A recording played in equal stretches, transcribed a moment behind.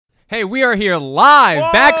Hey, we are here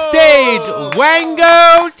live backstage,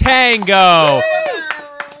 Wango Tango.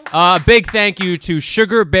 Big thank you to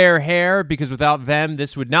Sugar Bear Hair, because without them,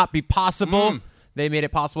 this would not be possible. They made it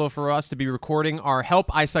possible for us to be recording our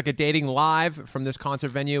Help I Suck at Dating live from this concert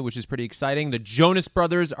venue, which is pretty exciting. The Jonas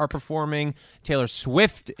Brothers are performing. Taylor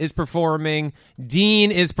Swift is performing.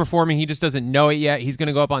 Dean is performing. He just doesn't know it yet. He's going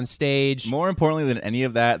to go up on stage. More importantly than any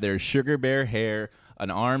of that, there's Sugar Bear Hair an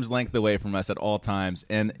arm's length away from us at all times,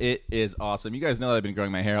 and it is awesome. You guys know that I've been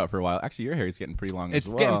growing my hair out for a while. Actually, your hair is getting pretty long as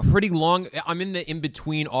well. It's getting pretty long. I'm in the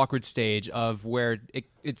in-between awkward stage of where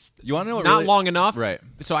it's you want to know what not really, long enough. Right.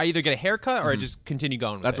 So I either get a haircut or I just continue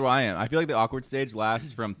going with That's it. where I am. I feel like the awkward stage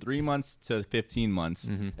lasts from 3 months to 15 months.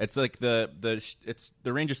 It's like the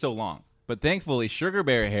range is so long. But thankfully, Sugar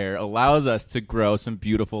Bear Hair allows us to grow some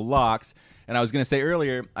beautiful locks. And I was going to say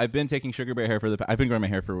earlier, I've been taking Sugar Bear Hair I've been growing my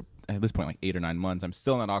hair for, at this point, like 8 or 9 months. I'm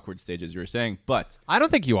still in that awkward stage, as you were saying, but I don't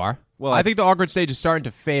think you are. Well, I think the awkward stage is starting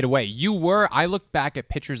to fade away. You were. I looked back at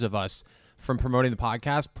pictures of us from promoting the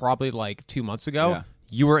podcast probably like 2 months ago. Yeah.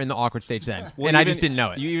 You were in the awkward stage then, Well, and I just didn't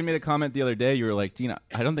know it. You even made a comment the other day. You were like, Dina,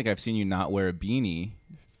 I don't think I've seen you not wear a beanie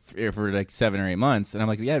for like 7 or 8 months. And I'm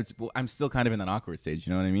like, yeah, I'm still kind of in that awkward stage.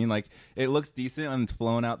 You know what I mean? Like, it looks decent and it's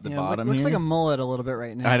flowing out the bottom looks here. like a mullet a little bit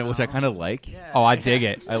right now. Which I kind of like. Yeah. Oh, I dig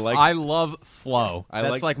it. I love flow. That's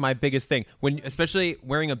like like my biggest thing. Especially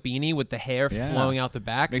wearing a beanie with the hair flowing out the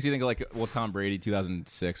back. Makes you think of like, Tom Brady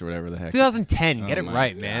 2006 or whatever the heck. 2010. Get Oh it my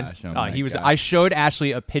right, gosh, man. oh my He was. gosh. I showed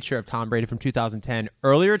Ashley a picture of Tom Brady from 2010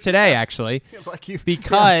 earlier today, actually, Like you-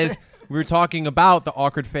 because we were talking about the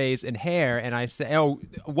awkward phase and hair, and I said, "Oh,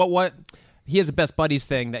 what?" He has a best buddies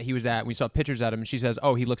thing that he was at. We saw pictures at him, and she says,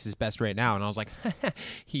 "Oh, he looks his best right now." And I was like,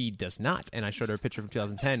 "He does not." And I showed her a picture from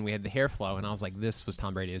 2010. We had the hair flow, and I was like, "This was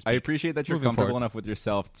Tom Brady." I appreciate that you're Moving comfortable forward. enough with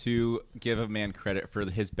yourself to give a man credit for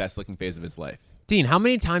his best looking phase of his life. Dean, how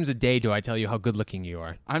many times a day do I tell you how good looking you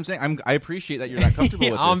are? I'm saying I appreciate that you're that comfortable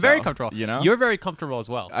with yourself. I'm very comfortable. You know, You're very comfortable as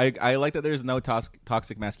well. I like that there's no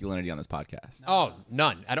toxic masculinity on this podcast. Oh,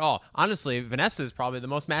 none at all. Honestly, Vanessa is probably the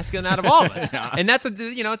most masculine out of all of us, and that's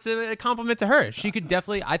it's a compliment to her. She could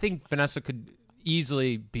definitely. I think Vanessa could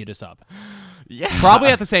easily beat us up. Yeah, Probably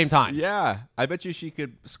at the same time. Yeah, I bet you she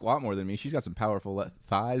could squat more than me. She's got some powerful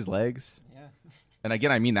thighs, legs. Yeah. And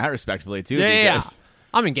again, I mean that respectfully too. Yeah. because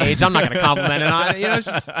I'm engaged. I'm not going to compliment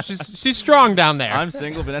it. She's strong down there. I'm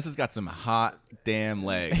single. Vanessa's got some hot damn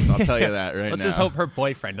legs. I'll tell you that right now. Let's just hope her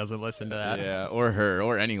boyfriend doesn't listen to that. Yeah, or her,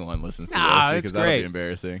 or anyone listens to Nah, this it's because that'll great. be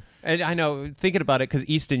embarrassing. And I know, thinking about it, because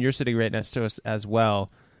Easton, you're sitting right next to us as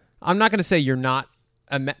well. I'm not going to say you're not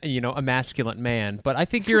a masculine man, but I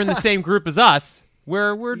think you're in the same group as us,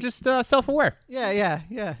 where we're just self-aware. Yeah.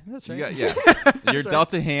 That's right. You're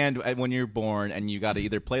dealt a hand when you're born, and you got to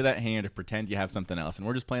either play that hand or pretend you have something else. And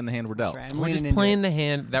we're just playing the hand we're dealt. That's right. I'm We're leaning just into playing it. the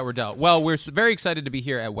hand that we're dealt. Well, we're very excited to be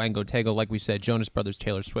here at Wango Tango. Like we said, Jonas Brothers,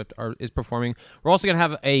 Taylor Swift is performing. We're also going to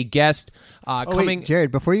have a guest coming. Wait,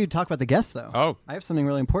 Jared, before you talk about the guests, though, Oh. I have something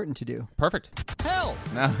really important to do. Perfect. Help!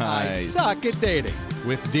 I Nice. Suck at Dating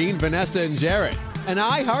with Dean, Vanessa, and Jared, an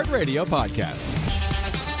iHeartRadio podcast.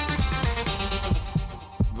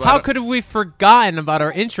 How could have we forgotten about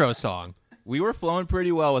our intro song? We were flowing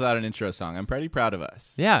pretty well without an intro song. I'm pretty proud of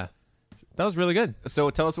us. Yeah, that was really good. So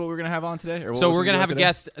tell us what we're gonna have on today. Or what So was we're gonna going to have do a today?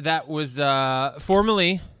 guest that was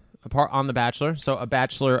formerly a part on The Bachelor, so a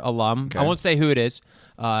Bachelor alum. Okay. I won't say who it is.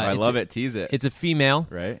 I love it. Tease it. It's a female.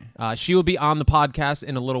 Right. She will be on the podcast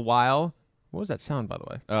in a little while. What was that sound, by the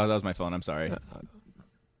way? Oh, that was my phone. I'm sorry.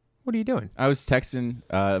 What are you doing? I was texting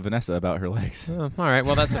Vanessa about her legs. Oh, all right.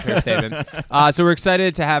 Well, that's a fair statement. So we're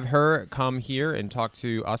excited to have her come here and talk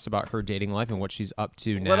to us about her dating life and what she's up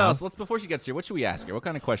to now. What else? Before she gets here, what should we ask her? What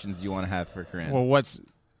kind of questions do you want to have for Corinne? Well,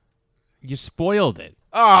 you spoiled it.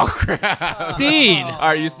 oh crap! Dean. All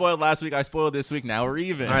right, you spoiled last week. I spoiled this week. Now we're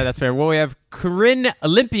even. All right, that's fair. Well, we have Corinne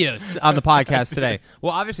Olympios on the podcast today.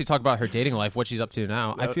 We'll obviously talk about her dating life, what she's up to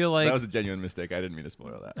now. I feel like that was a genuine mistake. I didn't mean to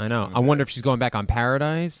spoil that. I know. I wonder if she's going back on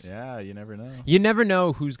Paradise. Yeah, you never know. You never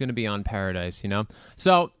know who's going to be on Paradise, you know?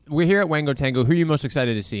 So we're here at Wango Tango. Who are you most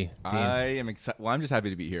excited to see, Dean? I am excited. Well, I'm just happy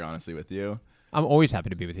to be here, honestly, with you. I'm always happy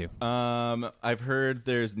to be with you. I've heard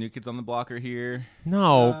there's New Kids on the Block are here.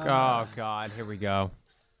 No. Oh, God. Here we go.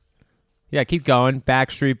 Yeah, keep going.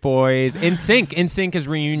 Backstreet Boys. NSYNC. NSYNC is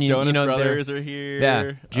reunion. Jonas they're- Brothers are here.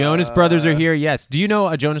 Yeah. Jonas Brothers are here. Yes. Do you know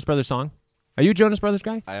a Jonas Brothers song? Are you a Jonas Brothers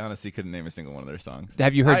guy? I honestly couldn't name a single one of their songs.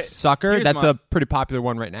 Have you heard Sucker? here's That's my- a pretty popular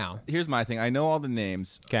one right now. Here's my thing. I know all the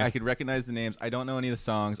names. 'Kay. I could recognize the names. I don't know any of the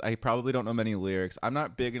songs. I probably don't know many lyrics. I'm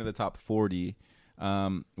not big into the top 40,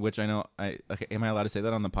 which I know. Okay, am I allowed to say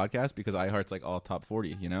that on the podcast? Because iHeart's like all top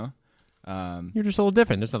 40, you know? You're just a little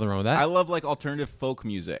different. There's nothing wrong with that. I love like alternative folk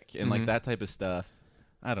music and like that type of stuff.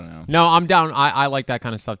 I don't know. No, I'm down. I like that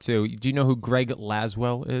kind of stuff too. Do you know who Greg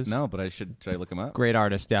Laswell is? No, but should I look him up? Great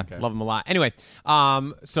artist, yeah. Okay. Love him a lot. Anyway,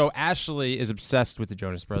 so Ashley is obsessed with the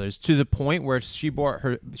Jonas Brothers to the point where she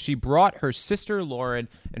brought her sister Lauren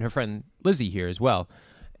and her friend Lizzie here as well.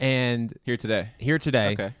 And Here today.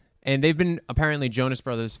 Okay. Okay. And they've been apparently Jonas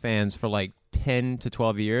Brothers fans for like 10 to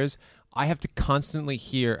 12 years. I have to constantly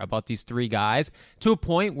hear about these three guys to a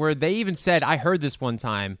point where they even said, I heard this one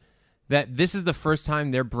time, that this is the first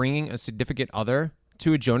time they're bringing a significant other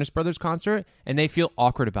to a Jonas Brothers concert, and they feel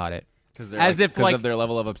awkward about it. Because of their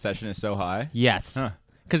level of obsession is so high? Yes.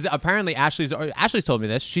 Because apparently Ashley's told me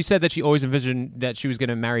this. She said that she always envisioned that she was going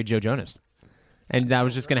to marry Joe Jonas. And that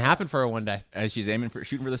was just going to happen for her one day. As she's shooting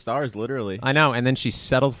for the stars, literally. I know, and then she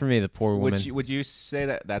settled for me, the poor woman. Would you say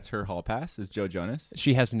that that's her hall pass, is Joe Jonas?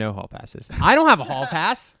 She has no hall passes. I don't have a hall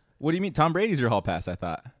pass. What do you mean? Tom Brady's your hall pass, I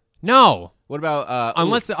thought. No. What about...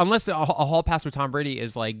 Unless a hall pass with Tom Brady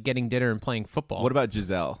is like getting dinner and playing football. What about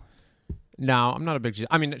Giselle? No, I'm not a big...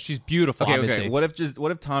 I mean, she's beautiful, obviously. Okay.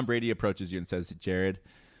 What if Tom Brady approaches you and says, Jared,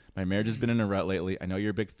 my marriage has been in a rut lately. I know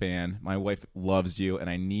you're a big fan. My wife loves you, and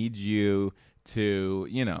I need you to,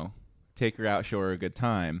 take her out, show her a good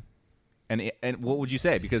time. And what would you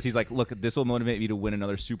say? Because he's like, look, this will motivate me to win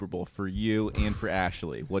another Super Bowl for you and for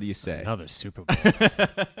Ashley. What do you say? Another Super Bowl.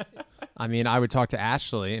 I mean, I would talk to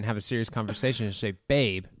Ashley and have a serious conversation and say,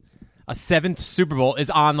 babe, a 7th Super Bowl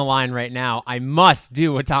is on the line right now. I must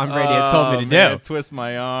do what Tom Brady has told me to do. Twist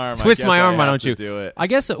my arm. Twist my arm, why don't you? Do it. I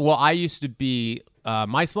guess, I used to be,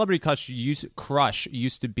 my celebrity crush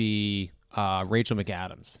used to be Rachel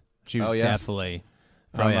McAdams. She was definitely...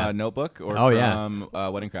 From Notebook or from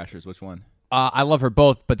Wedding Crashers? Which one? I love her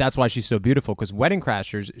both, but that's why she's so beautiful, because Wedding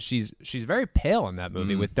Crashers, she's very pale in that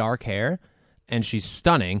movie with dark hair, and she's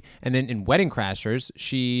stunning. And then in Wedding Crashers,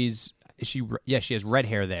 she has red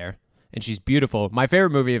hair there, and she's beautiful. My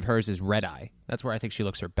favorite movie of hers is Red Eye. That's where I think she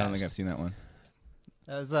looks her best. I don't think I've seen that one.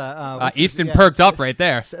 Easton perked up right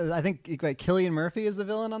there. I think Cillian Murphy is the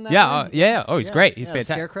villain on that. Yeah. Oh, he's great. He's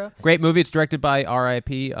fantastic. Scarecrow. Great movie. It's directed by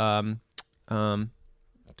R.I.P. Director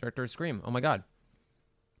of Scream. Oh my God.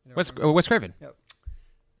 Wes Craven. Yep.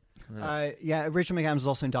 Rachel McAdams is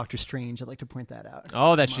also in Doctor Strange. I'd like to point that out.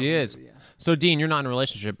 Oh, that she is. Movie, yeah. So, Dean, you're not in a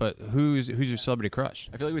relationship, but who's your celebrity crush?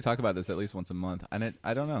 I feel like we talk about this at least once a month. And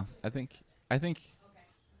I don't know. I think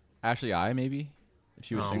Ashley maybe, if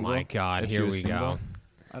she was single. Oh my God, here we go.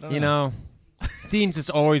 I don't know. Dean's just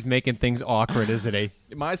always making things awkward, isn't he?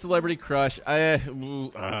 My celebrity crush, if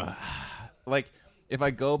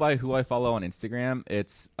I go by who I follow on Instagram,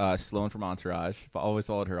 it's Sloan from Entourage. I always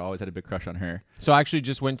followed her. Always had a big crush on her. So I actually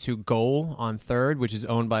just went to Goal on 3rd, which is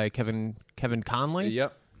owned by Kevin Conley.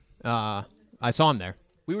 Yep. I saw him there.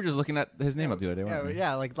 We were just looking at his name up the other day. weren't we?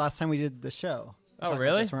 Yeah, like last time we did the show. Oh,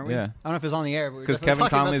 really? Weren't we? Yeah. I don't know if it was on the air, but because Kevin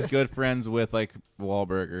Conley's good friends with like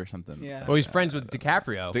Wahlberg or something. Yeah. Well, he's friends with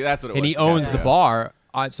DiCaprio. That's what it was. And he owns DiCaprio. the bar.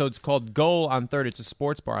 So it's called Goal on 3rd. It's a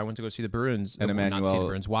sports bar. I went to go see the Bruins. And not see the Emmanuel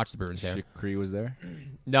Bruins. Watch the Bruins there. Shakri was there.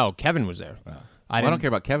 No, Kevin was there. Wow. I don't care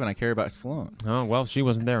about Kevin. I care about Sloan. Oh well, she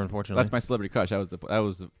wasn't there, unfortunately. That's my celebrity crush. That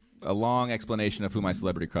was a long explanation of who my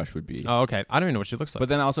celebrity crush would be. Oh, okay. I don't even know what she looks like. But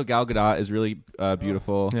then also Gal Gadot is really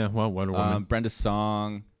beautiful. Yeah, well, Wonder Woman. Brenda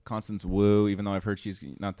Song, Constance Wu, even though I've heard she's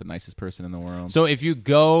not the nicest person in the world. So if you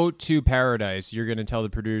go to Paradise, you're going to tell the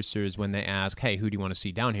producers when they ask, hey, who do you want to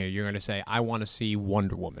see down here? You're going to say, I want to see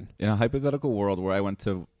Wonder Woman. In a hypothetical world where I went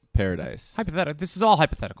to Paradise. Hypothetical. This is all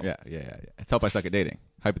hypothetical. Yeah. It's help I suck at dating.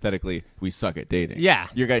 Hypothetically, we suck at dating. Yeah.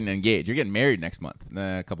 You're getting engaged. You're getting married next month.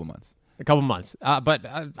 A couple months. A couple months. But,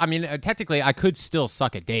 I mean, technically, I could still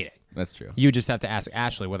suck at dating. That's true. You just have to ask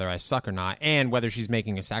Ashley whether I suck or not and whether she's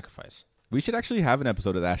making a sacrifice. We should actually have an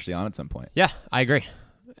episode with Ashley on at some point. Yeah, I agree.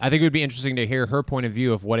 I think it would be interesting to hear her point of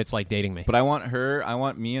view of what it's like dating me. But I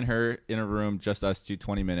want me and her in a room, just us two,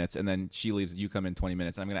 20 minutes, and then she leaves, you come in 20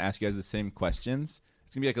 minutes. I'm going to ask you guys the same questions.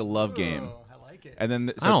 It's going to be like a love game. I like it. And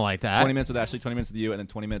then I don't like that. 20 minutes with Ashley, 20 minutes with you, and then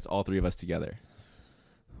 20 minutes all three of us together.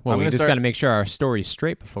 Well, we just got to make sure our story's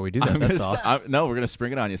straight before we do that. That's all. No, we're going to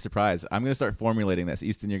spring it on you. Surprise. I'm going to start formulating this.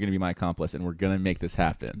 Easton, you're going to be my accomplice, and we're going to make this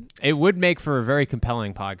happen. It would make for a very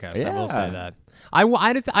compelling podcast. Yeah. I will say that.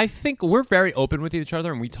 I think we're very open with each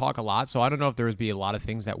other, and we talk a lot, so I don't know if there would be a lot of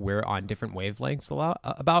things that we're on different wavelengths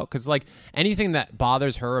about, because like anything that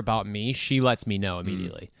bothers her about me, she lets me know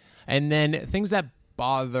immediately. And then things that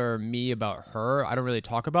bother me about her, I don't really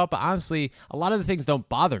talk about, but honestly, a lot of the things don't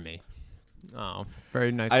bother me. Oh,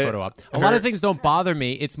 very nice photo op. A lot of things don't bother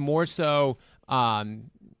me. It's more so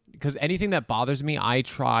because anything that bothers me, I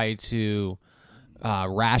try to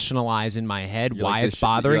rationalize in my head You're why like, it's this should-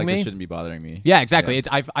 you're bothering like, me. This shouldn't be bothering me. Yeah, exactly.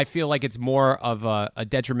 Yeah. I feel like it's more of a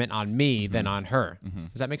detriment on me than on her.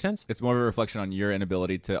 Does that make sense? It's more of a reflection on your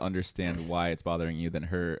inability to understand why it's bothering you than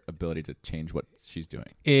her ability to change what she's doing.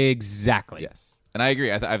 Exactly. Yes, and I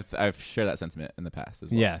agree. I've shared that sentiment in the past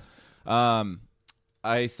as well. Yeah.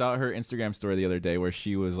 I saw her Instagram story the other day where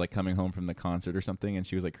she was like coming home from the concert or something, and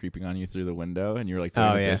she was like creeping on you through the window, and you were like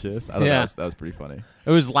throwing the dishes. I thought that was pretty funny. It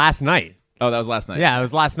was last night. Oh, that was last night. Yeah, it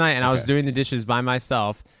was last night, and I was Okay. doing the dishes by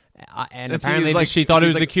myself, and And apparently was, she thought it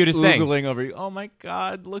she's, was the cutest thing. oogling over you. Oh my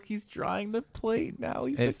God! Look, he's drying the plate now.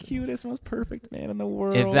 He's the cutest, most perfect man in the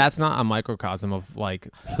world. If that's not a microcosm of like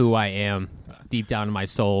who I am deep down in my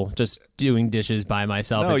soul, just doing dishes by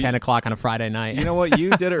myself No, at 10 o'clock on a Friday night. You know what? You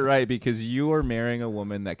did it right because you are marrying a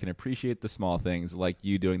woman that can appreciate the small things, like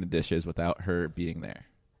you doing the dishes without her being there.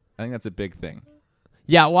 I think that's a big thing.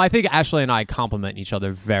 Yeah, well, I think Ashley and I complement each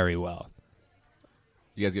other very well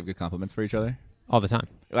You guys give good compliments for each other. all the time.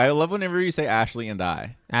 I love whenever you say Ashley and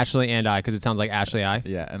I. Ashley and I, because it sounds like Ashley I.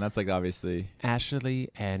 Yeah, and that's like obviously Ashley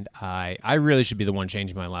and I. I really should be the one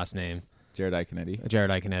changing my last name. Jared Iconetti.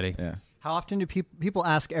 Jared Iconetti. Yeah. How often do people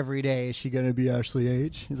ask every day, is she going to be Ashley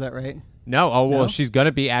H? Is that right? No, oh, well, No? she's going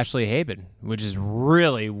to be Ashley Haben, which is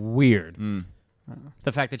really weird.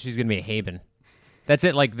 The fact that she's going to be a Haben. That's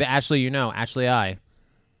it, like the Ashley Ashley I. It's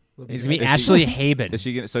going to be Is she- Ashley Haben. Is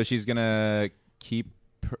she gonna? So she's gonna keep.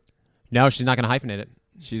 No, she's not going to hyphenate it.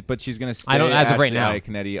 She's gonna stay. I don't- as of right now.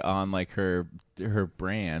 Iconetti on like her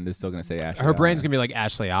brand is still gonna say Ashley. Her brand's going to be like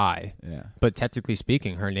Ashley I, Yeah. but technically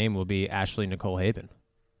speaking, her name will be Ashley Nicole Haben.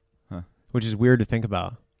 Huh. Which is weird to think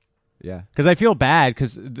about. Yeah. Because I feel bad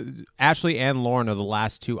because Ashley and Lauren are the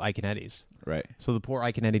last two Iconettis. Right. So the poor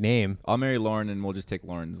Iconetti name. I'll marry Lauren and we'll just take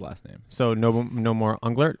Lauren's last name. So no more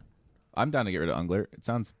Unglert? I'm down to get rid of Unglert. It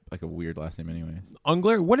sounds like a weird last name anyway.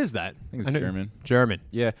 Unglert? What is that? I think it's German. German.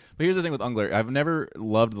 Yeah, but here's the thing with Unglert. I've never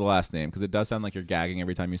loved the last name because it does sound like you're gagging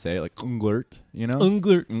every time you say it, like Unglert. You know,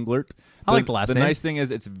 Unglert. I like the last name. The nice thing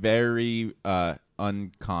is it's very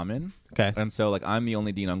uncommon. Okay. And so like I'm the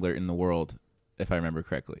only Dean Unglert in the world, if I remember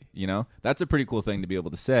correctly. You know, that's a pretty cool thing to be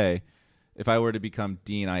able to say. If I were to become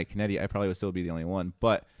Dean Iconetti, I probably would still be the only one.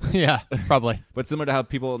 But Yeah, probably. but similar to how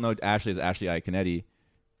people know Ashley as Ashley Iconetti,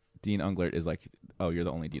 Dean Unglert is like, oh, you're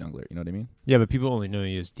the only Dean Unglert. You know what I mean? Yeah, but people only know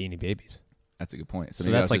you as Deanie Babies. That's a good point. So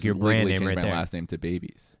maybe that's I'll like just your brand legally name change right my there. last name to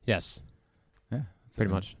Babies. Yes, Yeah,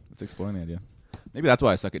 pretty much. Let's explore the idea. Maybe that's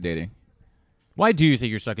why I suck at dating. Why do you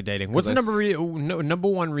think you suck at dating? What's the I number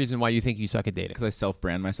one reason why you think you suck at dating? Because I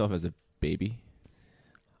self-brand myself as a baby.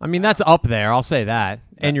 I mean, that's up there. I'll say that.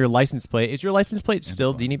 And your license plate. Is your license plate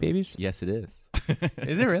still Deanie Babies? Yes, it is.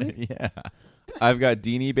 Is it really? Yeah. I've got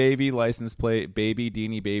Deanie Baby license plate. Baby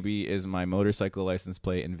Deanie Baby is my motorcycle license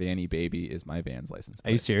plate, and Vanny Baby is my van's license Are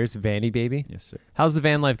you plate. serious? Vanny Baby? Yes, sir. How's the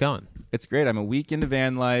van life going? It's great. I'm a week into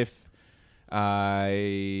van life.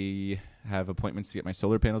 I have appointments to get my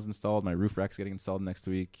solar panels installed. My roof rack's getting installed next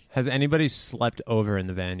week. Has anybody slept over in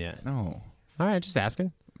the van yet? No, All right, just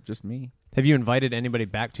asking. just me. Have you invited anybody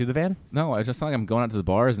back to the van? No, I just feel like I'm going out to the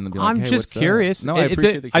bars and they'll be like, I'm hey, just what's up? curious. No, I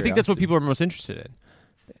appreciate the I think that's what curiosity. people are most interested in.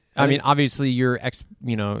 I I mean, think- obviously your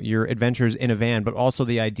your adventures in a van, but also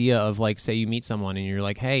the idea of like, say you meet someone and you're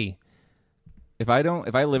like, hey, If I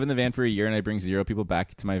live in the van for a year and I bring 0 people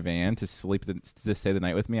back to my van to to stay the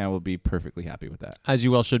night with me, I will be perfectly happy with that. as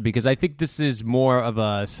you well should, because I think this is more of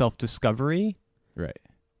a self-discovery Right.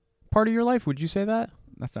 part of your life. Would you say that?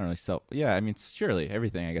 That's not really yeah, I mean, surely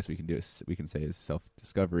everything I guess we can say is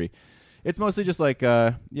self-discovery. It's mostly just like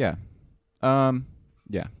yeah.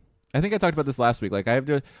 I think I talked about this last week. Like I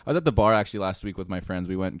was at the bar actually last week with my friends.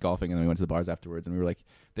 We went golfing and then we went to the bars afterwards, and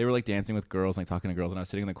they were like dancing with girls, like talking to girls, and I was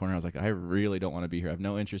sitting in the corner. I was like, I really don't want to be here. I have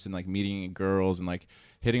no interest in like meeting girls and like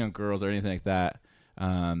hitting on girls or anything like that.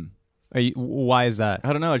 Why is that?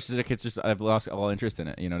 I don't know. It's just I've lost all interest in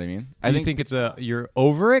it. You know what I mean? Do you think it's you're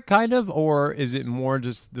over it kind of, or is it more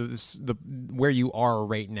just the where you are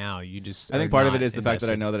right now? You just I think are part of not it is the fact that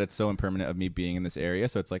I invested? know that it's so impermanent of me being in this area.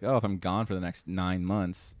 So it's like, oh, if I'm gone for the next 9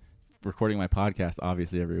 months, recording my podcast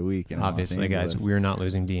obviously every week. In Los Obviously, guys, Angeles. we're not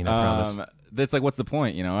losing Dean. I promise. That's like, what's the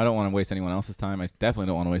point? You know, I don't want to waste anyone else's time. I definitely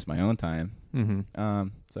don't want to waste my own time. Mm-hmm.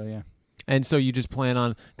 So yeah. And so you just plan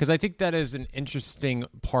on, because I think that is an interesting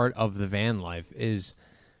part of the van life is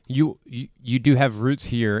you do have roots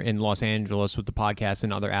here in Los Angeles with the podcast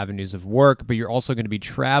and other avenues of work, but you're also going to be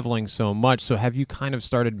traveling so much. So have you kind of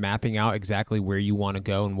started mapping out exactly where you want to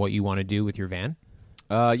go and what you want to do with your van?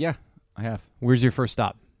 Yeah, I have. Where's your first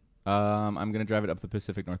stop? I'm gonna drive it up the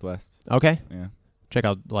Pacific Northwest. Okay. Yeah. Check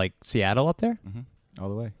out like Seattle up there. All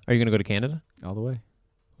the way. Are you going to go to Canada? All the way.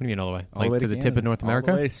 do you mean all the way? All the Like way to the tip Canada. of North All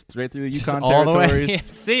America? the way straight through the Just Yukon all the way?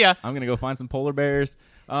 territories. See ya. I'm gonna go find some polar bears.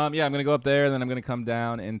 Yeah, I'm gonna go up there, and then I'm gonna come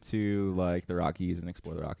down into like the Rockies and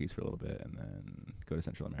explore the Rockies for a little bit, and then go to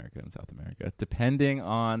Central America and South America, depending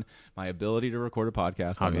on my ability to record a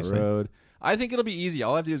podcast Obviously. on the road. I think it'll be easy.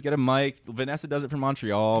 All I have to do is get a mic. Vanessa does it from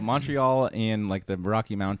Montreal. Montreal and like the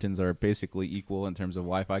Rocky Mountains are basically equal in terms of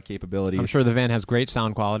Wi-Fi capabilities. I'm sure the van has great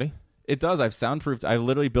sound quality. It does. I've soundproofed. I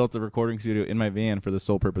literally built a recording studio in my van for the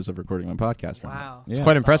sole purpose of recording my podcast. From Wow. it. It's Yeah.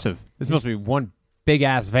 Quite impressive. This must be one big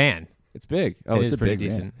ass van. It's big. Oh, It it's is a pretty big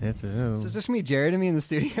decent. van. It's So it's just me, Jared, and me in the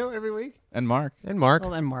studio every week. And Mark. and Mark.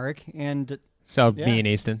 Well, and Mark. And So Yeah. me and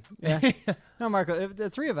Easton. yeah. No, Marco, the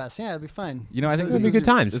three of us. Yeah, it'd be fun. You know, I think It'll this be is good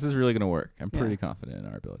times. This is really going to work. I'm pretty Yeah. confident in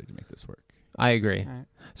our ability to make this work. I agree. All right.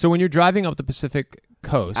 So when you're driving up the Pacific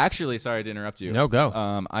coast, Actually, sorry to interrupt you. No, go.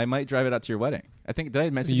 I might drive it out to your wedding. I think did I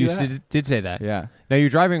message you you that? did say that. Yeah. Now you're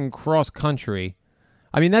driving cross country.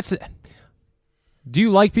 I mean, that's. Do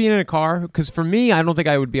you like being in a car? Because for me, I don't think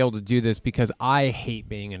I would be able to do this because I hate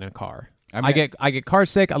being in a car. I mean- I get car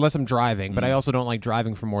sick unless I'm driving, but I Mm. also don't like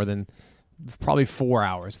driving for more than probably 4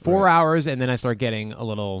 hours. 4 Right. hours, and then I start getting a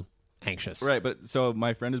little anxious. Right, but so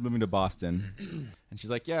my friend is moving to Boston, and she's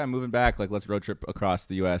like, "Yeah, I'm moving back. Like, let's road trip across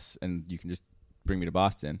the U.S. and you can just bring me to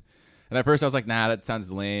Boston." And at first, I was like, "Nah, that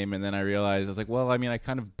sounds lame." And then I realized I was like, "Well, I mean, I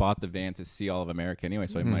kind of bought the van to see all of America anyway,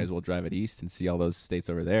 so I might as well drive it east and see all those states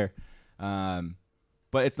over there."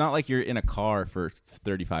 But it's not like you're in a car for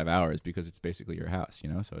 35 hours because it's basically your house, you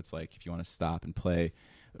know. So it's like if you want to stop and play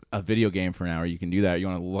a video game for an hour, you can do that. You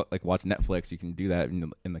want to like watch Netflix, you can do that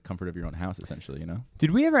in the comfort of your own house, essentially, you know.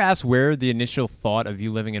 Did we ever ask where the initial thought of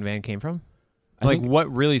you living in a van came from? I Like, think-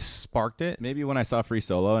 what really sparked it? Maybe when I saw Free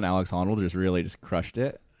Solo and Alex Honnold just really just crushed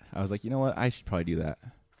it, I was like, you know what, I should probably do that.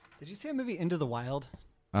 Did you see a movie Into the Wild?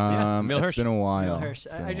 Emil It's Hirsch. been a while. Neil Hirsch.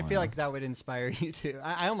 It's been I a just while. feel like that would inspire you too.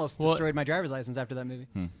 I almost Well- destroyed my driver's license after that movie.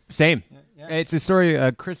 Same. Yeah. It's a story.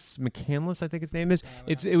 Chris McCandless, I think his name is.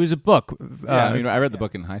 It was a book. Yeah, I mean, I read the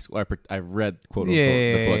book in high school. I read quote unquote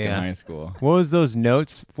the book in high school. What was those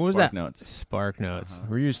notes? What was Spark that? Notes. Spark Notes.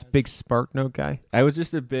 Were you a big Spark Note guy? I was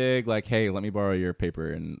just a big like, hey, let me borrow your paper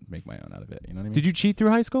and make my own out of it. You know what I mean? Did you cheat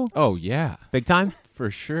through high school? Oh yeah, Big time? for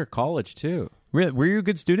sure. College too. Really? Were you a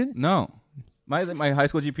good student? No, my high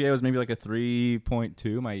school GPA was maybe like a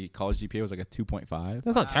 3.2. My college GPA was like a 2.5.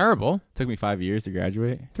 That's not terrible. Took me 5 years to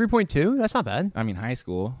graduate. 3.2? That's not bad. I mean, high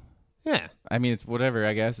school. Yeah. I mean, it's whatever.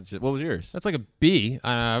 I guess it's just, what was yours? That's like a B.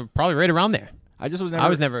 Probably right around there. I just was never. I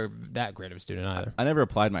was never that great of a student either. I never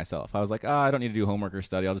applied myself. I was like, I don't need to do homework or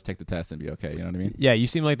study. I'll just take the test and be okay. You know what I mean? Yeah, you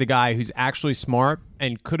seem like the guy who's actually smart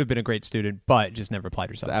and could have been a great student, but just never applied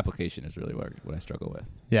So yourself. the application is really what I struggle with.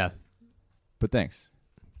 Yeah. But thanks.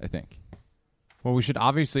 I think. Well, we should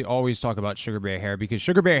obviously always talk about Sugar Bear Hair because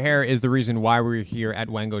Sugar Bear Hair is the reason why we're here at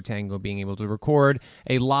Wango Tango being able to record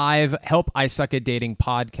a live Help I Suck at Dating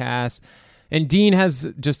podcast. And Dean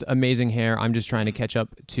has just amazing hair. I'm just trying to catch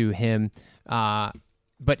up to him.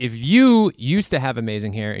 But if you used to have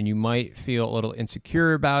amazing hair and you might feel a little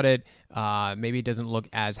insecure about it, maybe it doesn't look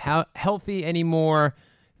as healthy anymore,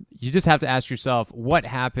 you just have to ask yourself what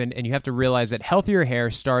happened, and you have to realize that healthier hair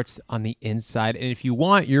starts on the inside. And if you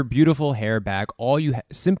want your beautiful hair back, all you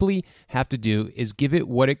simply have to do is give it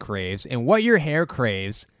what it craves. And what your hair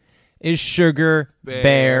craves is Sugar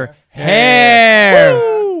Bear Hair.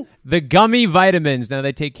 The gummy vitamins. Now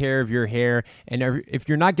they take care of your hair. And if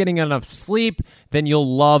you're not getting enough sleep, then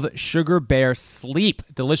you'll love Sugar Bear Sleep.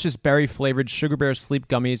 Delicious berry flavored Sugar Bear Sleep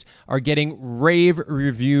gummies are getting rave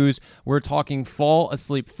reviews. We're talking fall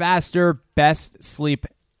asleep faster, best sleep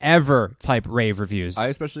ever type rave reviews. I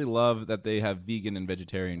especially love that they have vegan and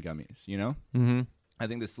vegetarian gummies, you know? Mm-hmm. I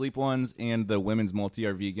think the sleep ones and the women's multi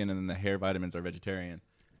are vegan, and then the hair vitamins are vegetarian.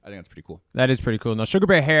 I think that's pretty cool. That is pretty cool. Now, Sugar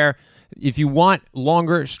Bear Hair, if you want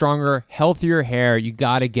longer, stronger, healthier hair, you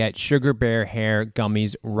got to get Sugar Bear Hair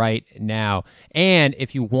gummies right now. And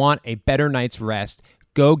if you want a better night's rest,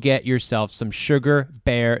 go get yourself some Sugar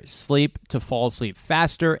Bear Sleep to fall asleep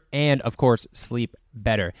faster and, of course, sleep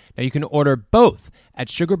better. Now, you can order both at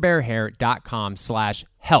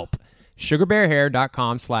sugarbearhair.com/help.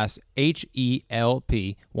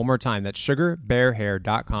 sugarbearhair.com/HELP. One more time, that's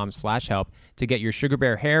sugarbearhair.com/help to get your Sugar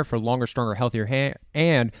Bear Hair for longer, stronger, healthier hair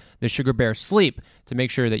and the Sugar Bear Sleep to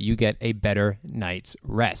make sure that you get a better night's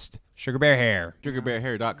rest. Sugar Bear Hair.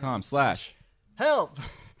 SugarBearHair.com/ Help!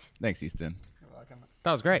 Thanks, Easton.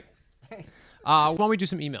 That was great. Why don't we do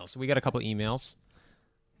some emails? We got a couple emails.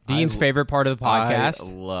 Dean's favorite part of the podcast. I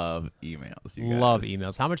love emails. You guys. Love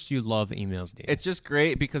emails. How much do you love emails, Dean? It's just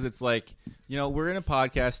great because it's like, you know, we're in a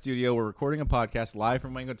podcast studio. We're recording a podcast live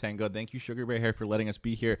from Wango Tango. Thank you, Sugar Bear Hair, for letting us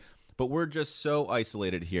be here. but we're just so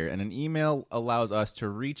isolated here. And an email allows us to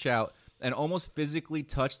reach out and almost physically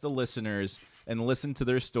touch the listeners and listen to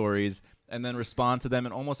their stories and then respond to them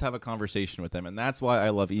and almost have a conversation with them. And that's why I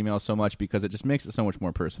love email so much, because it just makes it so much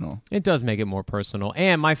more personal. It does make it more personal.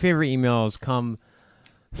 And my favorite emails come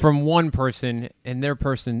from one person, and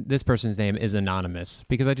this person's name is Anonymous,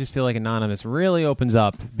 because I just feel like Anonymous really opens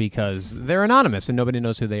up because they're anonymous and nobody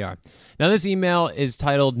knows who they are. Now, this email is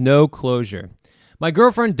titled No Closure. My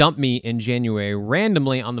girlfriend dumped me in January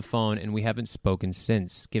randomly on the phone, and we haven't spoken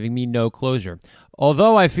since, giving me no closure.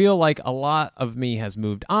 Although I feel like a lot of me has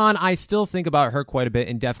moved on, I still think about her quite a bit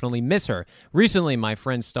and definitely miss her. Recently, my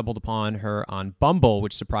friend stumbled upon her on Bumble,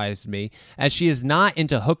 which surprised me, as she is not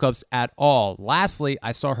into hookups at all. Lastly,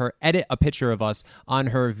 I saw her edit a picture of us on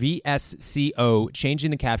her VSCO,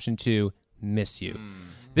 changing the caption to "Miss You."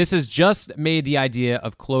 This has just made the idea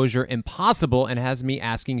of closure impossible and has me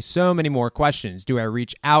asking so many more questions. Do I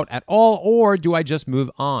reach out at all, or do I just move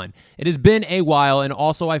on? It has been a while, and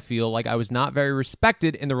also I feel like I was not very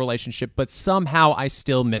respected in the relationship, but somehow I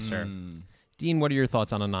still miss her. Dean, what are your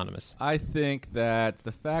thoughts on Anonymous? I think that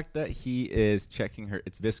the fact that he is checking her,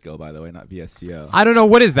 it's Visco, by the way, not VSCO. I don't know.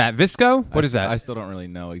 What is that? Visco? What is that? I still don't really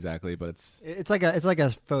know exactly, but It's like a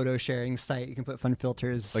photo sharing site. You can put fun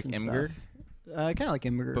filters. like and Imgur, stuff. Kind of like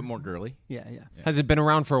Imgur, but more girly. Yeah. Has it been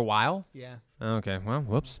around for a while? Yeah. Okay, well,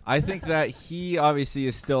 whoops. I think that he obviously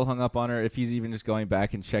is still hung up on her. If he's even just going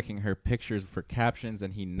back and checking her pictures for captions,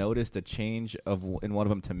 and he noticed a change in one of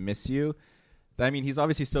them to "Miss You," I mean, he's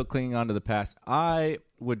obviously still clinging on to the past. I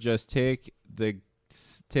would just take the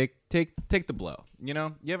blow. You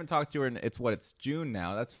know, you haven't talked to her, and it's June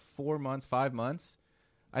now. That's 4 months, 5 months.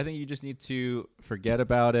 I think you just need to forget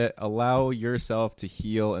about it, allow yourself to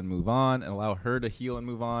heal and move on, and allow her to heal and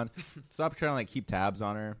move on. Stop trying to keep tabs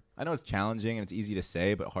on her. I know it's challenging and it's easy to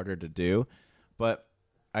say, but harder to do. But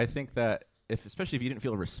I think that especially if you didn't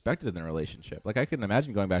feel respected in the relationship, like I couldn't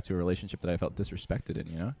imagine going back to a relationship that I felt disrespected in,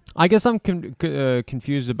 you know? I guess I'm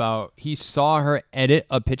confused about, he saw her edit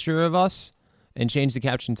a picture of us and change the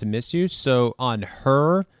caption to "Miss You." So on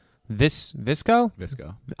her Visco,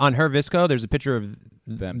 on her Visco, there's a picture of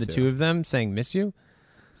the two of them saying "Miss You."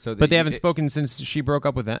 So but they haven't spoken since she broke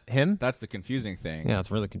up with him. That's the confusing thing. Yeah, it's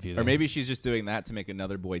really confusing. Or maybe she's just doing that to make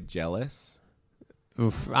another boy jealous.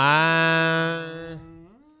 Oof. I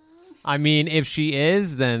mean, if she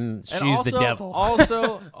is, then she's the devil.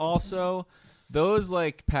 Also, those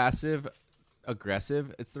like passive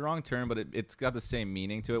aggressive, it's the wrong term, but it's got the same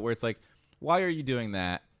meaning to it, where it's like, why are you doing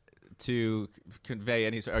that? To convey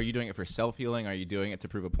any, are you doing it for self-healing? Are you doing it to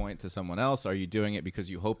prove a point to someone else? Are you doing it because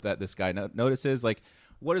you hope that this guy notices? Like,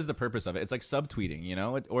 what is the purpose of it? It's like subtweeting, you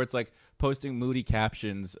know, or it's like posting moody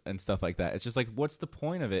captions and stuff like that. It's just like, what's the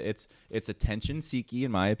point of it? It's attention seeky, in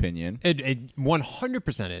my opinion. It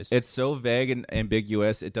 100% is. It's so vague and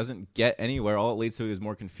ambiguous. It doesn't get anywhere. All it leads to is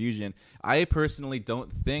more confusion. I personally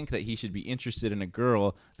don't think that he should be interested in a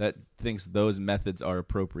girl that thinks those methods are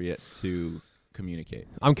appropriate to communicate.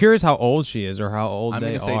 I'm curious how old she is, or how old I'm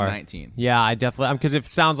they are. going to say 19. Yeah, I definitely, because it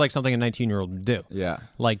sounds like something a 19-year-old would do. Yeah.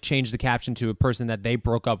 Like change the caption to a person that they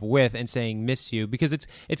broke up with and saying "Miss You," because it's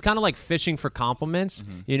kind of like fishing for compliments.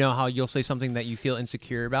 Mm-hmm. You know how you'll say something that you feel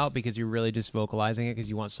insecure about because you're really just vocalizing it because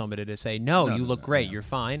you want somebody to say, no, you look great, you're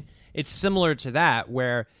fine. It's similar to that,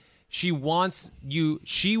 where she wants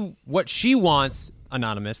what she wants,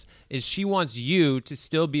 Anonymous, is she wants you to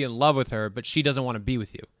still be in love with her, but she doesn't want to be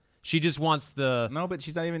with you. She just wants No, but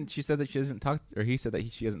she's not even. She said that she hasn't talked, or he said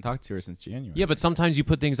that she hasn't talked to her since January. Yeah, but sometimes you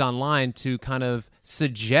put things online to kind of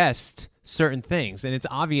suggest certain things, and it's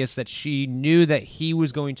obvious that she knew that he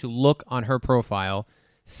was going to look on her profile,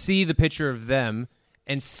 see the picture of them,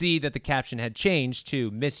 and see that the caption had changed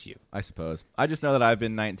to "Miss You." I suppose. I just know that I've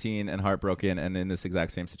been 19 and heartbroken and in this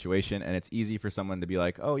exact same situation, and it's easy for someone to be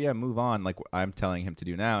like, "Oh yeah, move on," like I'm telling him to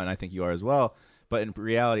do now, and I think you are as well. But in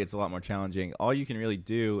reality, it's a lot more challenging. All you can really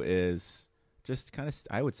do is just kind of,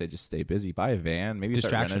 I would say, just stay busy. Buy a van. Maybe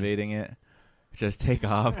start renovating it. Just take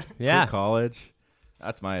off. Yeah. Go to college.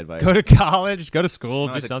 That's my advice. Go to college. Go to school.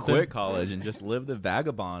 No, do something. Quit college and just live the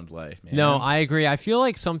vagabond life, man. No, I agree. I feel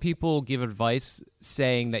like some people give advice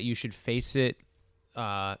saying that you should face it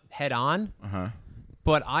head on. Uh-huh.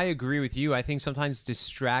 But I agree with you. I think sometimes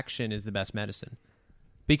distraction is the best medicine.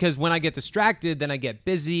 Because when I get distracted, then I get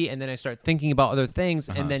busy, and then I start thinking about other things,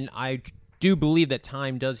 and then I do believe that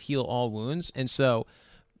time does heal all wounds. And so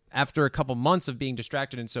after a couple months of being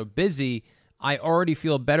distracted and so busy, I already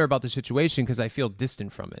feel better about the situation because I feel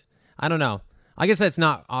distant from it. I don't know. I guess that's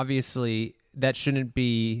not, obviously, that shouldn't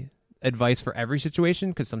be advice for every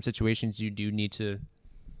situation, because some situations you do need to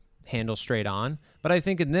handle straight on. But I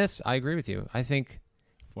think in this, I agree with you. I think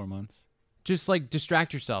 4 months. Just like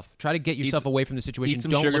distract yourself. Try to get yourself away from the situation. Eat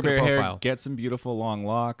some Don't sugar look at bear a hair. profile. Get some beautiful long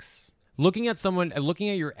locks. Looking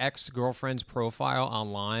at your ex-girlfriend's profile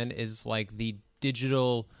online is like the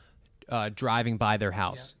digital driving by their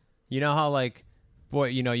house. Yeah. You know how like, boy,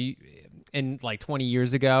 you in like 20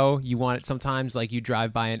 years ago, you want it sometimes like you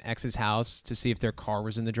drive by an ex's house to see if their car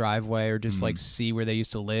was in the driveway or just like see where they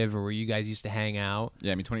used to live or where you guys used to hang out.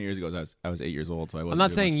 Yeah, I mean, 20 years ago, I was 8 years old, so I wasn't. I'm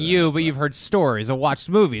not saying you, but you've heard stories or watched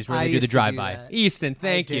movies where I they do used the to do drive-by. that. Easton,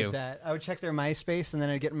 thank I you. did that. I would check their MySpace, and then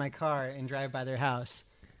I'd get in my car and drive by their house.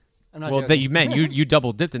 I'm not Well, joking. that you meant you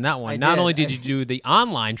double dipped in that one. I Not did. only did you do the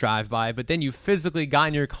online drive-by, but then you physically got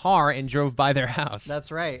in your car and drove by their house. That's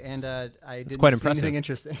right, and I didn't quite see impressive. anything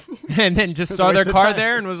interesting. And then just It was saw a their waste of car time.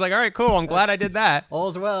 there and was like, all right, cool. I'm glad I did that.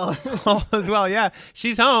 All's well. All as well. Yeah,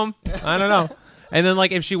 she's home. I don't know. And then,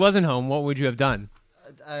 like, if she wasn't home, what would you have done?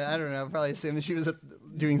 I don't know. Probably assumed that she was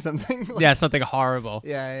doing something. Yeah, something horrible.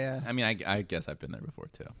 Yeah. I mean, I guess I've been there before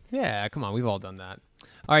too. Yeah, come on. We've all done that.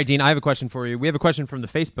 All right, Dean, I have a question for you. We have a question from the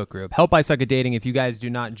Facebook group. Help I Suck at Dating. If you guys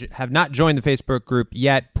have not joined the Facebook group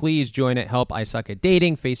yet, please join it. Help I Suck at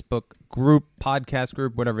Dating, Facebook group, podcast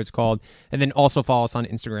group, whatever it's called. And then also follow us on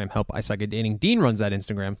Instagram, Help I Suck at Dating. Dean runs that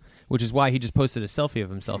Instagram, which is why he just posted a selfie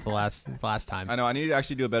of himself the last time. I know. I need to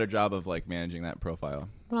actually do a better job of like managing that profile.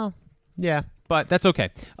 Well, yeah, but that's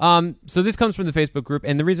okay. So this comes from the Facebook group,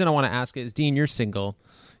 and the reason I want to ask it is, Dean, you're single.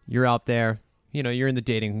 You're out there. You know, you're in the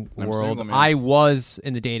dating world. Single, man. I was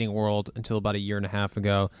in the dating world until about 1.5 years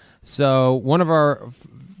ago. So one of our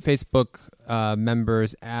Facebook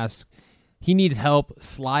members asked, he needs help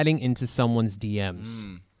sliding into someone's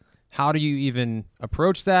DMs. How do you even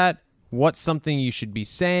approach that? What's something you should be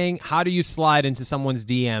saying? How do you slide into someone's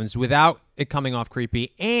DMs without it coming off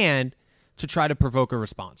creepy and to try to provoke a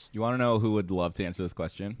response? You want to know who would love to answer this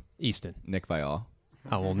question? Easton. Nick Viall.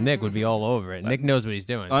 Oh, well, Nick would be all over it. Nick knows what he's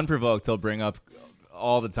doing. Unprovoked, he'll bring up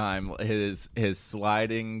all the time his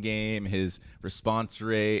sliding game, his response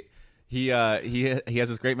rate. He has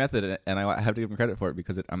this great method, and I have to give him credit for it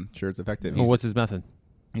because I'm sure it's effective. Well, what's his method?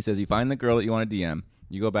 He says you find the girl that you want to DM,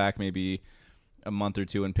 you go back maybe a month or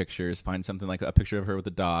two in pictures, find something like a picture of her with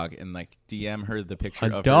a dog, and like DM her the picture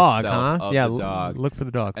A of dog, herself huh? of Yeah, the dog, look for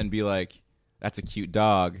the dog. and be like, "That's a cute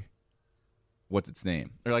dog. What's its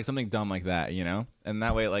name?" Or like something dumb like that, you know. And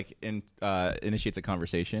that way, it like initiates a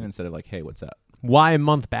conversation instead of like, "Hey, what's up?" Why a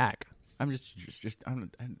month back? I'm just I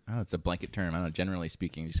don't know. It's a blanket term. I don't know. Generally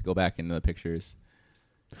speaking, just go back into the pictures.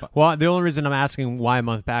 Well, the only reason I'm asking why a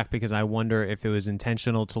month back because I wonder if it was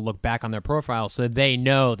intentional to look back on their profile so they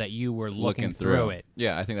know that you were looking through it.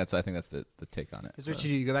 Yeah, I think that's the take on it. Here's what you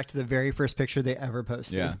do. You go back to the very first picture they ever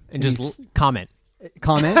posted. Yeah. And just comment.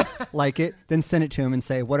 Comment, like it, then send it to him and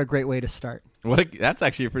say, what a great way to start. That's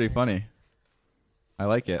actually pretty funny. I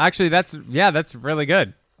like it. Actually, that's really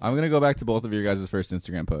good. I'm gonna go back to both of your guys' first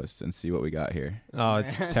Instagram posts and see what we got here, Oh,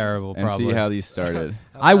 it's terrible. and Probably. see how these started.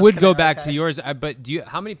 I would go back archive? to yours, but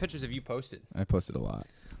how many pictures have you posted? I posted a lot.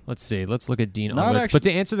 Let's see. Let's look at Dean Not onwards. actually- But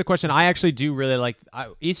to answer the question, I actually do really like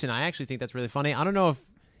Easton. I actually think that's really funny. I don't know if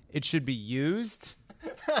it should be used.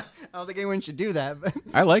 I don't think anyone should do that. But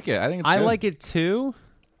I like it. I think it's I good. like it too.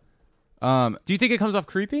 Do you think it comes off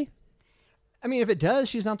creepy? I mean, if it does,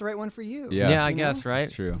 she's not the right one for you. Yeah, I You know? guess, right?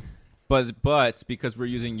 It's true. But because we're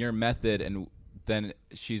using your method, and then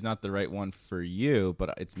she's not the right one for you,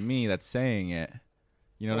 but it's me that's saying it.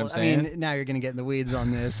 You know Well, what I'm saying? I mean, now you're going to get in the weeds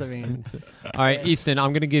on this. I mean, All right, Easton,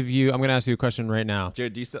 I'm going to ask you a question right now.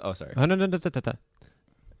 Jared, do you still? Oh, sorry. No.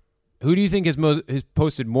 Who do you think has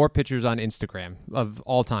posted more pictures on Instagram of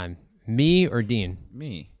all time? Me or Dean?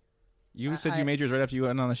 Me. You said I- you made yours right after you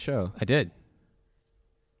went on the show. I did.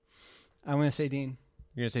 I'm going to say Dean.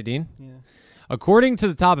 You're going to say Dean? Yeah. According to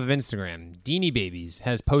the top of Instagram, Deanie Babies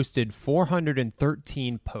has posted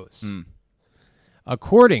 413 posts.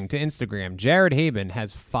 According to Instagram, Jared Haben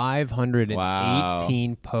has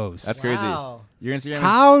 518 posts. That's crazy. Wow. Your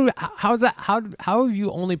Instagram. How's that? How have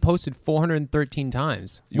you only posted 413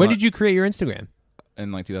 times? You When want- did you create your Instagram?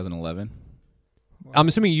 in like 2011. I'm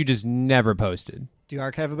assuming you just never posted. Do you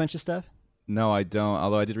archive a bunch of stuff? No, I don't.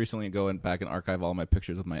 Although I did recently go back and archive all my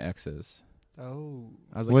pictures with my exes. Oh.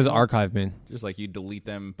 I was What like, does you know, archive mean? just like you delete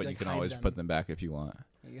them, but Like you can hide always them. put them back if you want.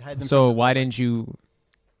 You hide them So from- why didn't you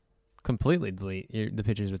completely delete the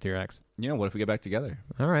pictures with your ex? You know, what if we get back together?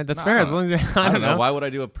 All right, that's No, fair. I As don't long as I don't know. Why would I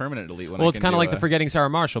do a permanent delete when Well, I it's can kind of do like the a- forgetting Sarah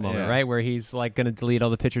Marshall moment, Yeah. right? Where he's like going to delete all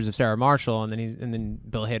the pictures of Sarah Marshall, and then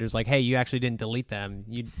Bill Hader's like, "Hey, you actually didn't delete them."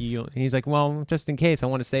 And he's like, "Well, just in case, I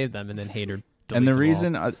want to save them." And then Hader. And the deletes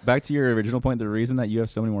them all. reason, back to your original point, the reason that you have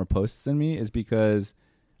so many more posts than me is because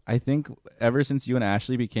I think ever since you and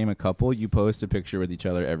Ashley became a couple, you post a picture with each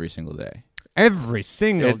other every single day. Every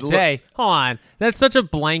single day. Hold on. That's such a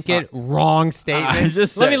blanket, wrong statement.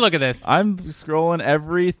 Let me look at this. I'm scrolling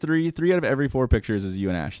every three out of every 4 pictures is you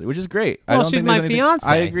and Ashley, which is great. Well, she's my fiance.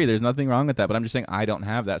 I agree. There's nothing wrong with that, but I'm just saying I don't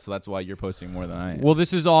have that, so that's why you're posting more than I am. Well,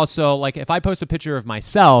 this is also like if I post a picture of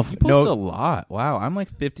myself. You post a lot. Wow. I'm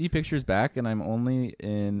like 50 pictures back, and I'm only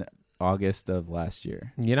in August of last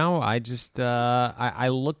year. You know, I just I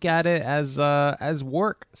look at it as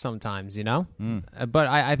work sometimes, you know. But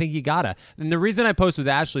I think you gotta. And the reason I post with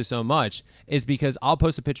Ashley so much is because I'll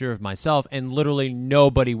post a picture of myself and literally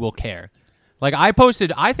nobody will care. Like I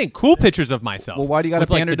posted, I think cool pictures of myself. Well, why do you got to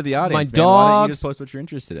pander to the audience? My man? dogs. Why don't you just post what you're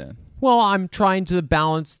interested in? Well, I'm trying to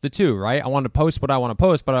balance the two, right? I want to post what I want to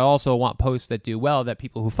post, but I also want posts that do well that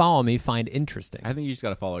people who follow me find interesting. I think you just got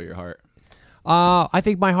to follow your heart. I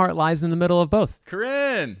think my heart lies in the middle of both.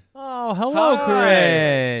 Corinne. Oh, hello,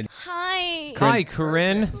 Corinne. Hi. Hi,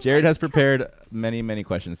 Corinne. Jared has prepared many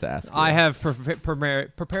questions to ask you. I have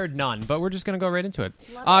prepared none, but we're just going to go right into it.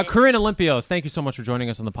 Love it. Corinne Olympios, thank you so much for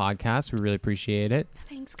joining us on the podcast. We really appreciate it.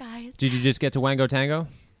 Thanks, guys. Did you just get to Wango Tango?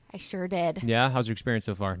 I sure did. Yeah? How's your experience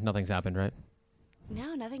so far? Nothing's happened, right?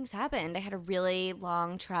 No, nothing's happened. I had a really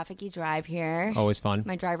long trafficy drive here. Always fun.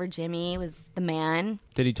 My driver, Jimmy, was the man.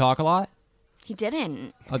 Did he talk a lot? He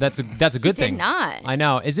didn't. Oh, that's a good He thing. did not. I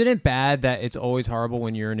know. Isn't it bad that it's always horrible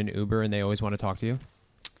when you're in an Uber and they always want to talk to you?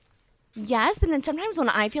 Yes, but then sometimes when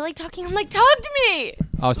I feel like talking, I'm like, talk to me.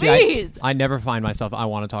 Oh, see, Please. I never find myself, I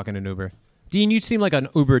want to talk in an Uber. Dean, you seem like an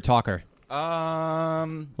Uber talker.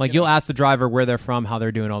 Like you'll ask the driver where they're from, how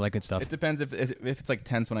they're doing, all that good stuff. It depends if it's like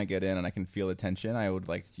tense when I get in and I can feel the tension. I would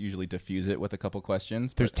like usually diffuse it with a couple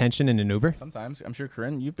questions. There's tension in an Uber? Sometimes. I'm sure,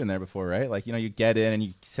 Corinne, you've been there before, right? Like, you know, you get in and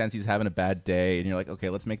you sense he's having a bad day and you're like, okay,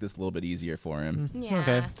 let's make this a little bit easier for him. Yeah.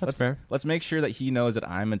 Okay, that's fair. Let's make sure that he knows that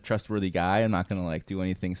I'm a trustworthy guy. I'm not going to like do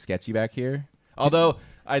anything sketchy back here. Although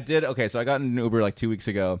I did. Okay, so I got in an Uber like 2 weeks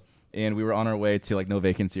ago and we were on our way to like No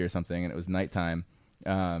Vacancy or something and it was nighttime.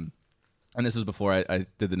 And this was before I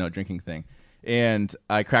did the no drinking thing. And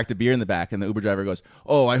I cracked a beer in the back, and the Uber driver goes,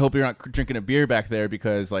 "Oh, I hope you're not drinking a beer back there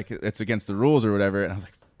because like it's against the rules or whatever." And I was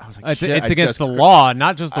like, It's "Shit, against the law,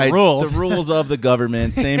 not just the rules. The rules of the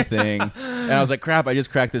government, same thing." And I was like, "Crap! I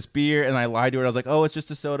just cracked this beer," and I lied to her. I was like, "Oh, it's just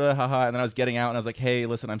a soda, haha." And then I was getting out, and I was like, "Hey,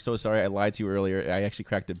 listen, I'm so sorry. I lied to you earlier. I actually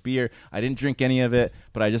cracked a beer. I didn't drink any of it,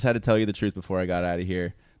 but I just had to tell you the truth before I got out of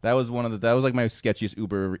here." That was like my sketchiest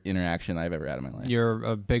Uber interaction I've ever had in my life. You're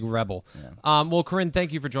a big rebel. Yeah. Well, Corinne,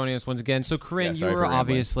 thank you for joining us once again. So, Corinne, Yeah, you were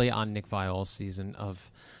obviously on Nick Viall's season of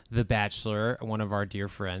The Bachelor, one of our dear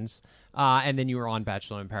friends. And then you were on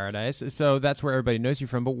Bachelor in Paradise. So that's where everybody knows you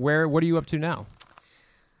from. But what are you up to now?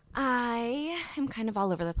 I am kind of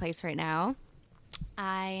all over the place right now.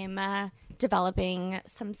 I'm developing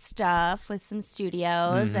some stuff with some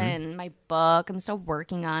studios and my book. I'm still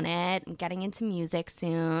working on it. I'm getting into music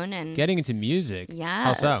soon. And Getting into music?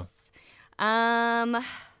 yes. How so? I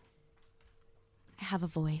have a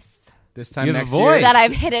voice This time You have a next voice. year, that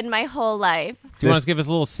I've hidden my whole life. Do you want to give us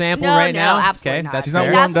a little sample No, right no, now? absolutely Okay, not. that's He's not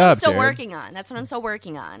fair. warmed That's what I'm up, still Jared. working on. That's what I'm still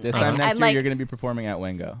working on. This Like, time next I'm year, like, you're going to be performing at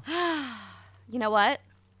Wango. you know what?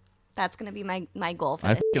 That's going to be my goal for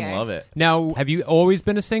I this fucking year. love it. Now, have you always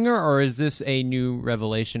been a singer, or is this a new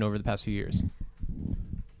revelation over the past few years?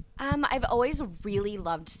 I've always really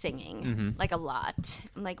loved singing, like a lot.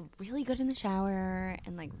 I'm like really good in the shower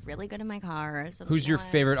and like really good in my car. So Who's your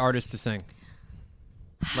favorite artist to sing?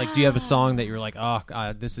 Like, do you have a song that you're like, oh,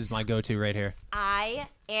 God, this is my go-to right here? I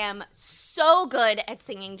am so good at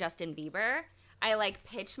singing Justin Bieber. I like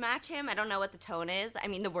pitch match him. I don't know what the tone is. I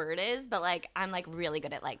mean, the word is, but like I'm like really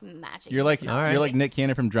good at like matching. You're like his right. you're like Nick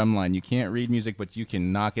Cannon from Drumline. You can't read music, but you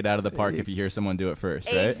can knock it out of the park if you hear someone do it first,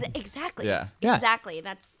 right? Exactly. Yeah. Yeah. Exactly.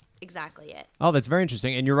 That's exactly it. Oh, that's very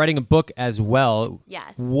interesting. And you're writing a book as well.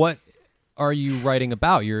 Yes. What are you writing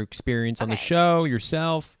about? Your experience on the Okay. show,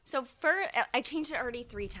 yourself? So I changed it already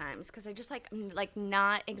 3 times because I just I'm like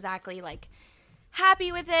not exactly like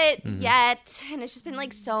happy with it yet, and it's just been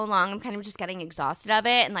like so long. I'm kind of just getting exhausted of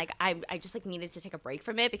it, and like I just like needed to take a break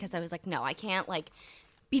from it because I was like, no, I can't like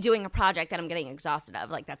be doing a project that I'm getting exhausted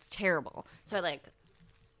of. Like that's terrible. So I like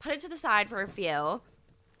put it to the side for a few.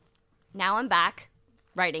 Now I'm back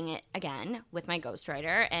writing it again with my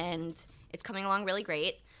ghostwriter, and it's coming along really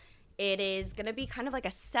great. It is gonna be kind of like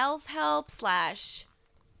a self-help /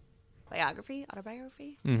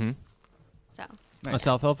 autobiography. Mm-hmm. So A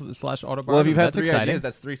self-help / autobiography. Well, if you've had That's 3 exciting. ideas,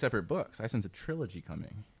 that's 3 separate books. I sense a trilogy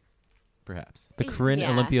coming, perhaps. The Corinne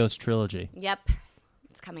Yeah. Olympios trilogy. Yep,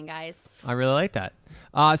 it's coming, guys. I really like that.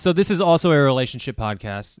 So this is also a relationship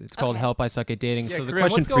podcast. It's called Okay. Help I Suck at Dating. Yeah, so the Corinne,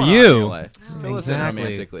 question what's for going on in you, your life? Fill us in Exactly.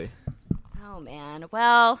 romantically. Oh man,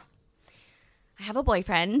 well, I have a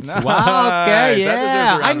boyfriend. Wow. Okay. Nice. That deserves a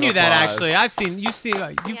Yeah. round I of knew that applause. actually. I've seen you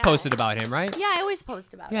Yeah. posted about him, right? Yeah, I always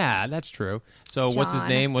post about it. Yeah, that's true. So what's his John.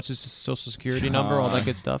 name? What's his social security number? All that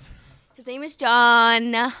good stuff. His name is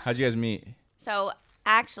John. How'd you guys meet? So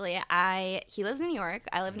actually, he lives in New York.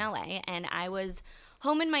 I live in LA, and I was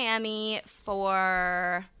home in Miami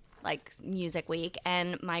for like music week,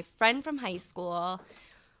 and my friend from high school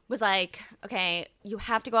was like, "Okay, you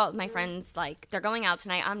have to go out with my friends. Like, they're going out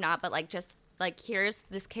tonight. I'm not, but like, just like, here's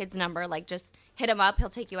this kid's number. Like, just hit him up. He'll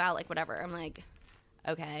take you out. Like, whatever." I'm like,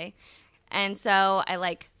 "Okay." And so I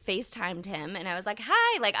like FaceTimed him, and I was like,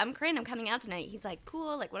 "Hi, like I'm Corinne. I'm coming out tonight." He's like,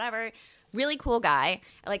 "Cool, like whatever." Really cool guy.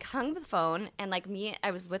 I like hung up the phone, and like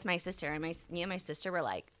I was with my sister, and me and my sister were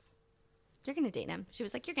like, "You're gonna date him." She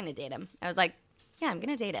was like, "You're gonna date him." I was like, "Yeah, I'm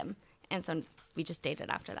gonna date him." And so we just dated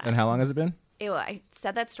after that. And how long has it been? Ew, I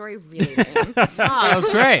said that story really lame. Oh, that was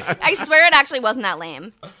great. I swear it actually wasn't that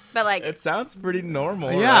lame, but like It sounds pretty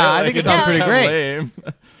normal. Yeah, right? I think it Like, sounds doesn't pretty sound great.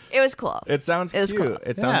 lame. it was cool. It sounds It was cute. cool.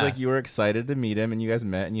 It sounds Yeah. like you were excited to meet him, and you guys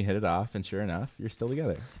met, and you hit it off, and sure enough, you're still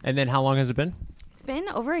together. And then how long has it been? It's been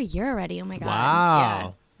over a year already. Oh my god.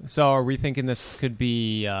 Wow. So are we thinking this could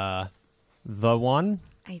be the one?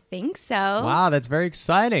 Yeah, I think so. Wow, that's very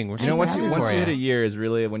exciting. We're You know, super once happy you for hit a year is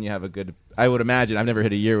really when you have a good. I would imagine. I've never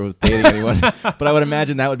hit a year with dating anyone, but I would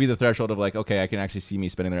imagine that would be the threshold of like, okay, I can actually see me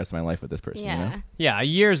spending the rest of my life with this person. Yeah. You know? Yeah, a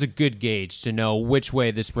year is a good gauge to know which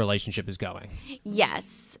way this relationship is going.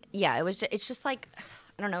 Yes. Yeah. It's just like,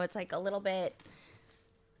 I don't know. It's like a little bit.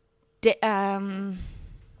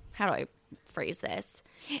 How do I phrase this?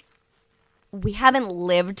 We haven't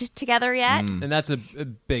lived together yet. And that's a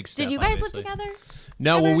big step. Did you guys obviously. live together?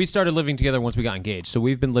 No, well, together? we started living together once we got engaged. So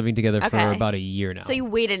we've been living together for Okay. about a year now. So you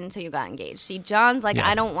waited until you got engaged. See, John's like, Yeah.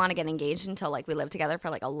 I don't want to get engaged until like we live together for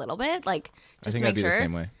like a little bit, like I just think to I'd make be sure. the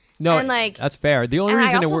same way. no, and, like- that's fair. The only And I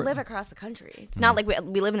reason also it live across the country. It's not like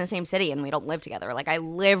we live in the same city and we don't live together. Like I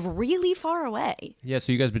live really far away. yeah.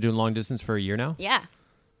 So you guys been doing long distance for a year now? Yeah.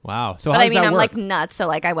 Wow. So But how I does mean, that I'm work? like nuts. So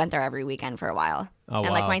like I went there every weekend for a while. Oh,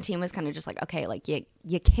 and like wow. my team was kind of just like, okay, like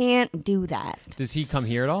you can't do that. Does he come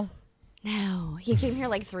here at all? No, he came here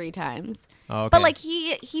like 3 times. Oh, okay. But like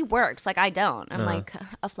he works, like I don't. I'm like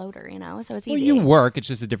a floater, you know. So it's well, easy. you work. It's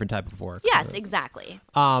just a different type of work. Yes, exactly.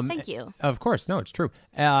 Thank you. Of course, no, it's true.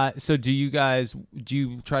 So do you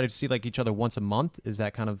try to see like each other once a month? Is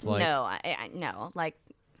that kind of like No, no, like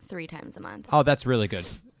 3 times a month. Oh, that's really good.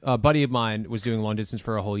 A buddy of mine was doing long distance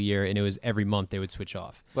for a whole year, and it was every month they would switch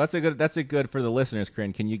off. Well, that's a good for the listeners,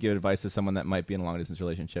 Corinne. Can you give advice to someone that might be in a long distance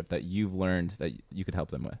relationship that you've learned that you could help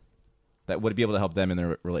them with? That would be able to help them in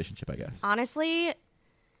their relationship, I guess. Honestly,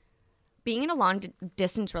 being in a long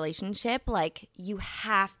distance relationship, like you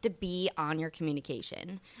have to be on your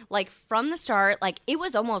communication. Like from the start, like it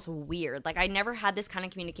was almost weird. Like I never had this kind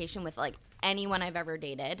of communication with like anyone I've ever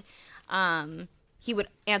dated. He would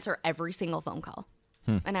answer every single phone call.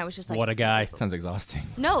 And I was just like, What a guy! Sounds exhausting.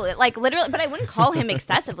 No, like literally, but I wouldn't call him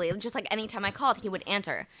excessively. It was just like anytime I called, he would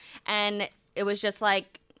answer. And it was just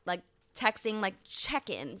like texting like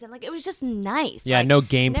check-ins and like it was just nice. Yeah, Like, no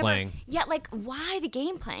game never- playing. Yeah, like why the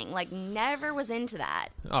game playing? Like never was into that.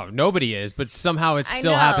 Oh, nobody is, but somehow it I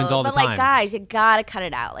still know, happens all the but time. like guys, you gotta cut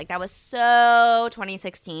it out. Like that was so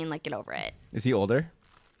 2016. Like get over it. Is he older?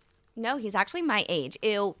 No, he's actually my age.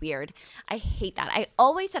 Ew, weird. I hate that. I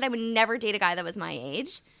always said I would never date a guy that was my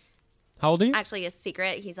age. How old are you? Actually, a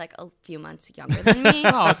secret. He's like a few months younger than me.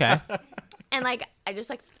 Oh, okay. And like I just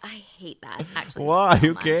like I hate that actually. Why? so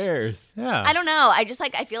Who much. cares? Yeah. I don't know. I just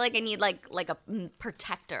like I feel like I need like a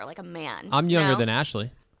protector, like a man. I'm you younger know? than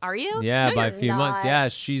Ashley. Are you? Yeah, No, by a you're few months. not. Yeah,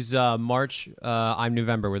 she's March. I'm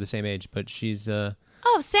November. We're the same age, but she's Oh,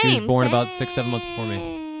 same. she was born about 6-7 months before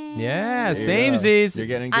me. Yeah, There you same go. Z's. You're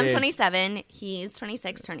getting I'm engaged. 27. He's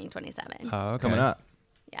 26, turning 27. Oh, okay. Coming up.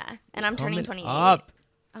 Yeah, and I'm turning Coming 28. up.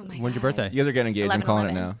 Oh my When's your God. birthday? You guys are getting engaged. I'm 11/11. calling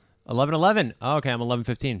it now. 11/11. Oh, okay, I'm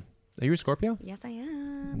 11/15. Are you a Scorpio? Yes, I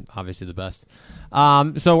am. Obviously the best.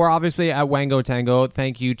 So we're obviously at Wango Tango.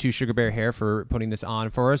 Thank you to Sugar Bear Hair for putting this on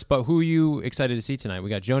for us. But who are you excited to see tonight? We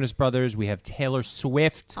got Jonas Brothers. We have Taylor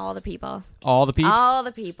Swift. All the people. All the peeps. All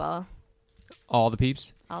the people. All the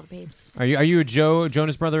peeps. All the peeps. Are you a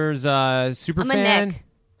Jonas Brothers super I'm a fan? Nick.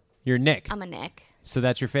 You're Nick. I'm a Nick. So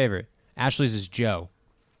that's your favorite. Ashley's is Joe.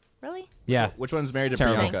 Really? Yeah. Which one's married to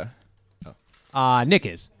Terrible. Bianca? Nick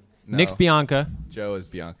is. No. Nick's Bianca. Joe is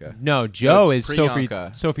Bianca. No, Joe is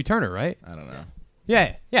Priyanka. Sophie Turner, right? I don't know.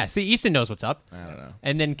 Yeah. Yeah. See, Easton knows what's up. I don't know.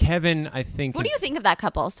 And then Kevin, I think. What do you think of that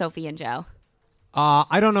couple, Sophie and Joe?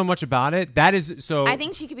 I don't know much about it. That is so. I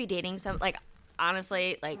think she could be dating some, like,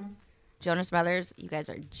 honestly, like, Jonas Brothers, you guys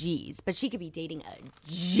are G's, but she could be dating a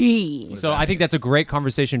G. So I think that's a great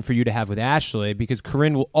conversation for you to have with Ashley, because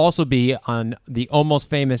Corinne will also be on the Almost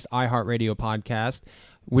Famous iHeartRadio podcast,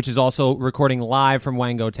 which is also recording live from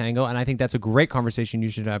Wango Tango. And I think that's a great conversation you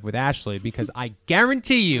should have with Ashley, because I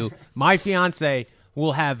guarantee you my fiance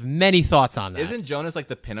will have many thoughts on that. Isn't Jonas like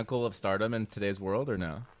the pinnacle of stardom in today's world, or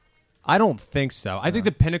no? I don't think so. I think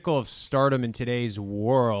the pinnacle of stardom in today's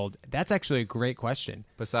world, that's actually a great question.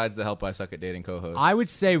 Besides the Help I Suck at Dating co-host. I would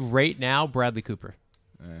say right now, Bradley Cooper.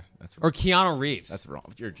 That's wrong. Or Keanu Reeves. That's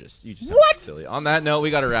wrong. You just sound silly. On that note, we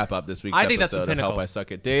got to wrap up this week's I think that's the episode of pinnacle. Help I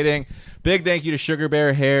Suck at Dating. Big thank you to Sugar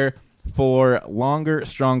Bear Hair for longer,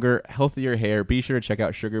 stronger, healthier hair. Be sure to check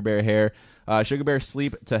out Sugar Bear Hair. Sugar Bear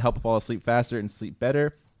Sleep to help fall asleep faster and sleep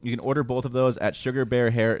better. You can order both of those at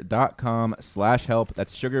sugarbearhair.com/help.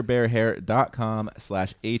 That's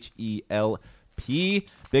sugarbearhair.com/HELP.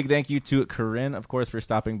 Big thank you to Corinne, of course, for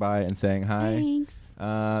stopping by and saying hi. Thanks.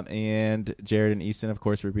 And Jared and Easton, of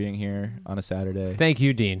course, for being here on a Saturday. Thank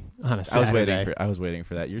you, Dean. On a Saturday. I was waiting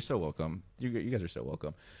for that. You're so welcome. You guys are so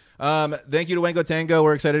welcome. Thank you to Wango Tango.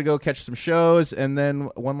 We're excited to go catch some shows. And then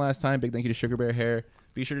one last time, big thank you to Sugar Bear Hair.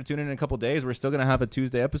 Be sure to tune in a couple days. We're still going to have a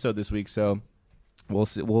Tuesday episode this week, so we'll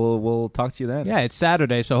see. We'll talk to you then. Yeah, it's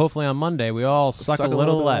Saturday, so hopefully on Monday we all suck a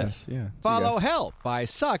little bit less. Yeah. See you Follow guys. Help by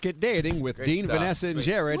Suck at Dating with Great Dean, stuff. Vanessa, and Sweet.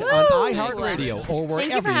 Jared Woo! on iHeartRadio or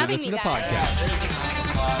Thank you wherever for you having listen me, to guys.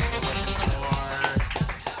 podcasts.